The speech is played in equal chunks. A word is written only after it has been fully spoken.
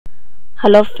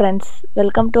Hello friends,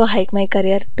 welcome to Hike My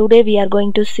Career. Today we are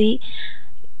going to see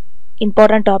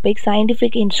important topic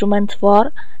scientific instruments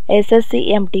for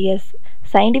SSC MTS.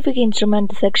 Scientific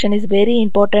instrument section is very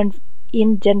important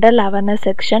in general awareness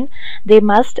section. They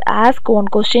must ask one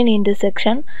question in this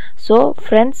section. So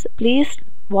friends, please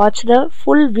watch the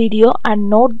full video and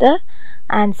note the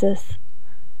answers.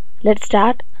 Let's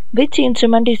start. Which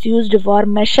instrument is used for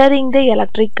measuring the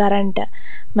electric current?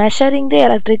 Measuring the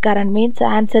electric current means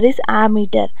answer is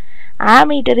ammeter.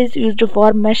 Ammeter is used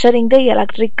for measuring the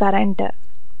electric current.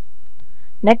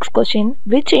 Next question.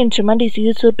 Which instrument is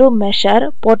used to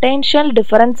measure potential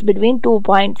difference between 2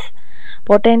 points?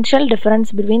 Potential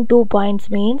difference between 2 points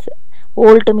means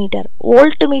voltmeter.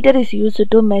 Voltmeter is used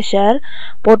to measure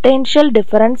potential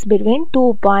difference between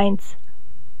 2 points.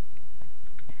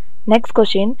 Next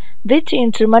question. Which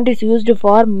instrument is used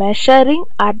for measuring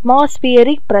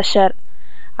atmospheric pressure?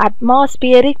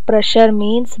 Atmospheric pressure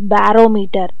means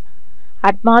barometer.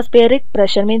 Atmospheric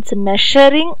pressure means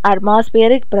measuring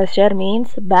atmospheric pressure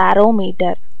means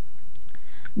barometer.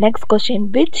 Next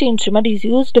question. Which instrument is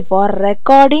used for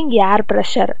recording air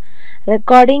pressure?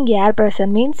 Recording air pressure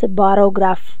means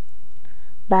barograph.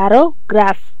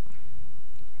 Barograph.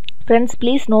 Friends,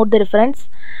 please note the difference.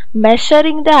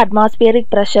 Measuring the atmospheric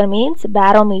pressure means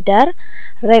barometer.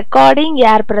 Recording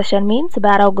air pressure means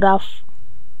barograph.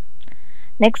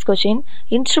 Next question.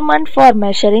 Instrument for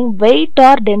measuring weight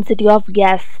or density of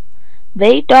gas.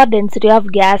 Weight or density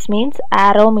of gas means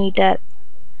aerometer.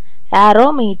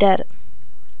 Aerometer.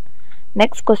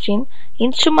 Next question.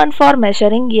 Instrument for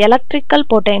measuring electrical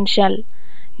potential.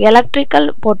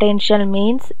 Electrical potential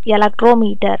means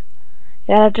electrometer.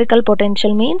 Electrical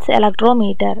potential means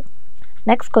electrometer.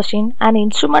 Next question. An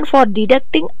instrument for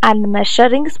detecting and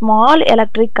measuring small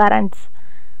electric currents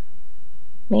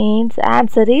means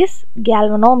answer is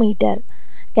galvanometer.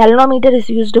 Galvanometer is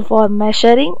used for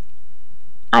measuring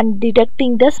and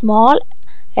detecting the small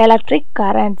electric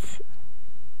currents.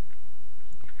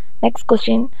 Next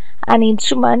question. An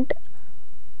instrument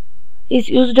is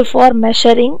used for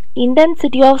measuring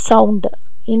intensity of sound.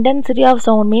 Intensity of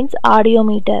sound means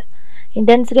audiometer.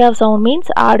 Intensity of sound means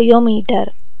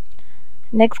audiometer.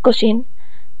 Next question.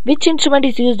 Which instrument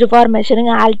is used for measuring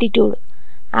altitude?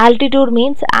 Altitude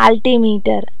means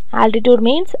altimeter. Altitude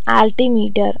means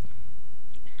altimeter.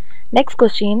 Next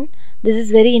question. This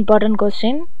is very important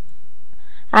question.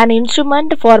 An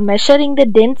instrument for measuring the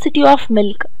density of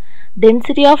milk.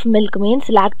 Density of milk means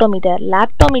lactometer.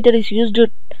 Lactometer is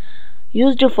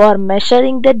used for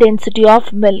measuring the density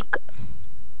of milk.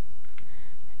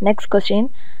 Next question.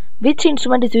 Which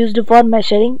instrument is used for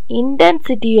measuring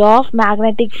intensity of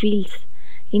magnetic fields?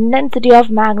 Intensity of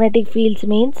magnetic fields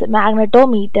means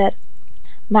magnetometer.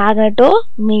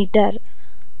 Magnetometer.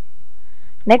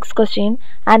 Next question.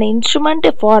 An instrument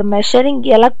for measuring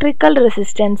electrical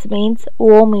resistance means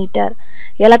ohmmeter.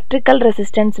 Electrical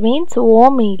resistance means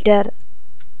ohmmeter.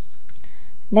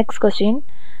 Next question.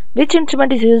 Which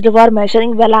instrument is used for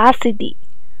measuring velocity?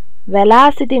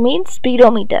 Velocity means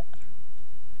speedometer.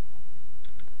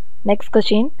 Next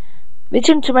question. Which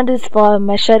instrument is for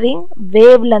measuring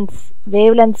wavelengths?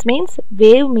 Wavelengths means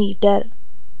wave meter.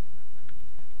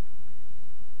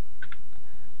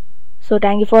 So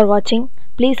thank you for watching.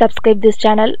 Please subscribe this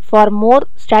channel for more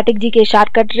static GK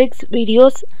shortcut tricks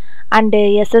videos and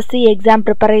SSC exam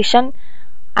preparation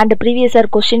and previous year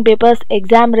question papers,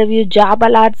 exam review, job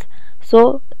alerts.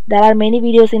 So there are many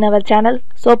videos in our channel.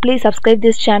 So please subscribe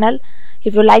this channel.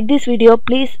 If you like this video,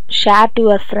 please share to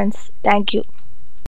your friends. Thank you.